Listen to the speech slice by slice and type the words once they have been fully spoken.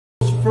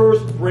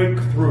first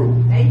breakthrough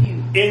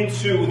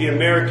into the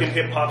American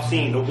hip-hop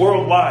scene, the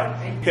worldwide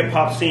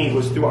hip-hop scene,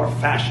 was through our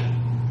fashion.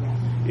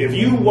 If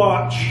you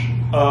watch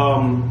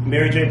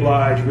Mary J.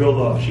 Blige, Real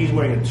Love, she's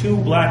wearing a Two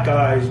Black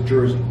Guys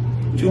jersey.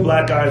 Two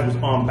Black Guys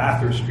was on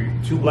Bathurst Street.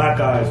 Two Black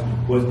Guys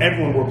was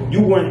everyone wore.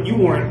 You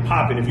weren't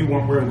popping if you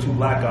weren't wearing Two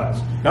Black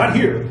Guys. Not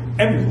here,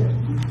 everywhere.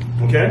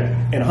 Okay?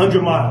 And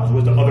 100 Miles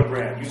was the other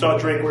brand. You saw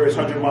Drake wear his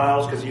 100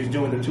 Miles because he was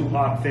doing the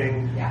Tupac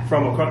thing. Yeah.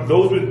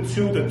 Those were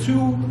the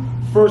two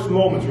first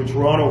moments where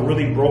Toronto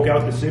really broke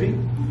out the city.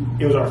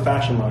 It was our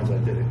fashion lines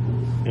that did it.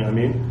 You know what I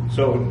mean?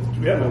 So,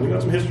 yeah, man, we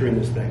got some history in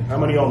this thing. How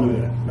many of y'all knew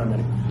that? Not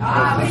many.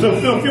 So,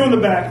 a few in the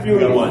back. We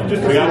got one.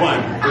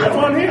 That's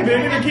one here,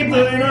 baby. To keep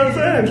the, you know what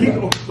I'm saying?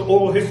 Keep the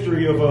oral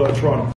history of Toronto.